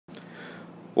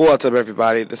What's up,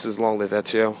 everybody? This is Long Live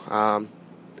Ezio.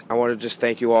 I want to just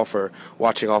thank you all for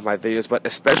watching all of my videos, but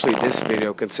especially this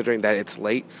video, considering that it's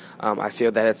late. I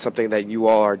feel that it's something that you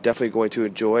all are definitely going to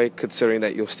enjoy, considering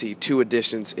that you'll see 2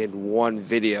 editions in one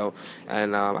video,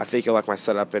 and I think you'll like my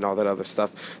setup and all that other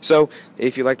stuff. So,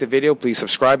 if you like the video, please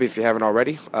subscribe if you haven't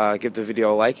already. Give the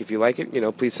video a like if you like it.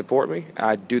 Please support me.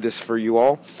 I do this for you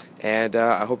all, and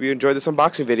I hope you enjoy this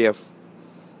unboxing video.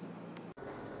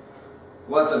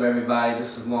 What's up, everybody?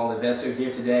 This is Long Live Ezio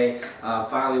here today,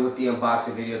 finally with the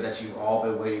unboxing video that you've all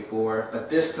been waiting for. But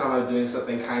this time I'm doing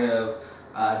something kind of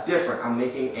different. I'm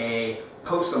making a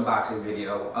post-unboxing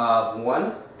video of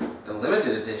 1, the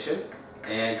limited edition,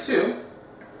 and 2,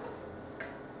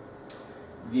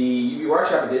 the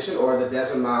UbiWorkshop edition, or the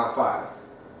Desmond Miles file.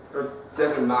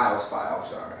 I'm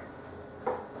sorry.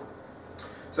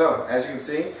 So, as you can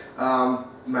see,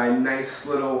 my nice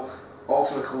little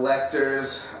Ultimate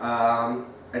Collectors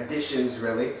editions,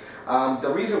 really.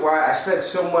 The reason why I spent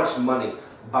so much money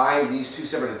buying these 2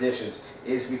 separate editions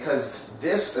is because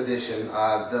this edition,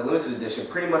 the limited edition,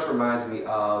 pretty much reminds me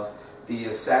of the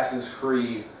Assassin's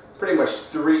Creed, pretty much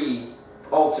 3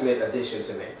 Ultimate edition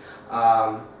to me.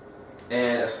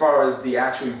 And as far as the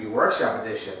actual UbiWorkshop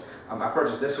edition, I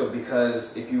purchased this one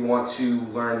because if you want to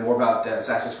learn more about the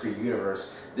Assassin's Creed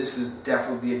universe, this is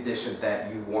definitely the edition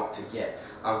that you want to get,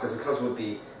 because it comes with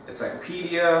the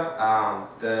encyclopedia,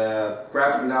 the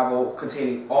graphic novel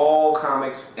containing all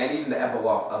comics, and even the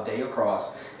epilogue of Day of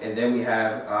Cross. And then we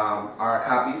have our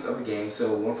copies of the game.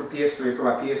 So one for PS3 for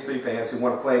my PS3 fans who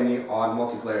want to play me on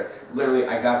multiplayer. Literally,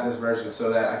 I got this version so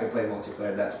that I can play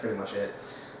multiplayer. That's pretty much it.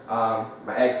 My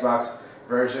Xbox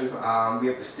version. We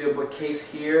have the steelbook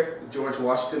case here, the George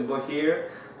Washington book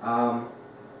here,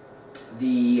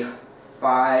 the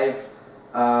 5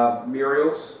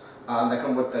 murals that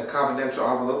come with the confidential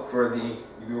envelope for the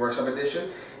UbiWorkshop edition,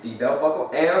 the belt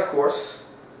buckle, and of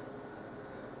course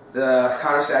the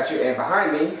counter statue, and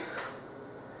behind me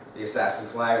the assassin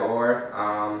flag, or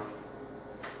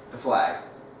the flag.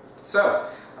 So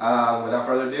without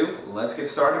further ado, let's get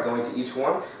started going to each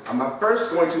one. I'm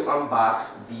first going to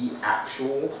unbox the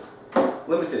actual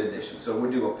limited edition. So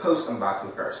we'll do a post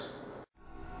unboxing first.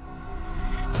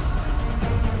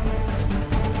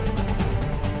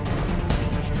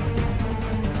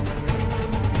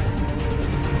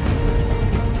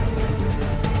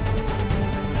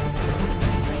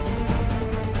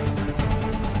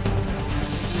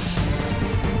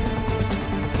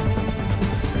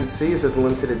 See, it says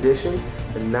limited edition,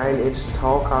 the 9-inch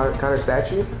tall counter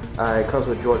statue. It comes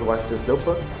with George Washington's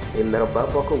notebook, a metal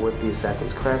belt buckle with the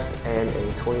Assassin's crest, and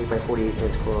a 20 by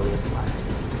 48-inch colonial flag.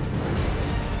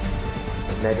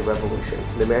 Magic Revolution.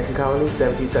 The American colony,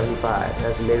 1775.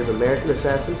 As a Native American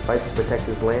assassin fights to protect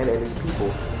his land and his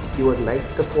people, he will ignite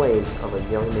the flames of a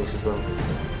young nation's revolution.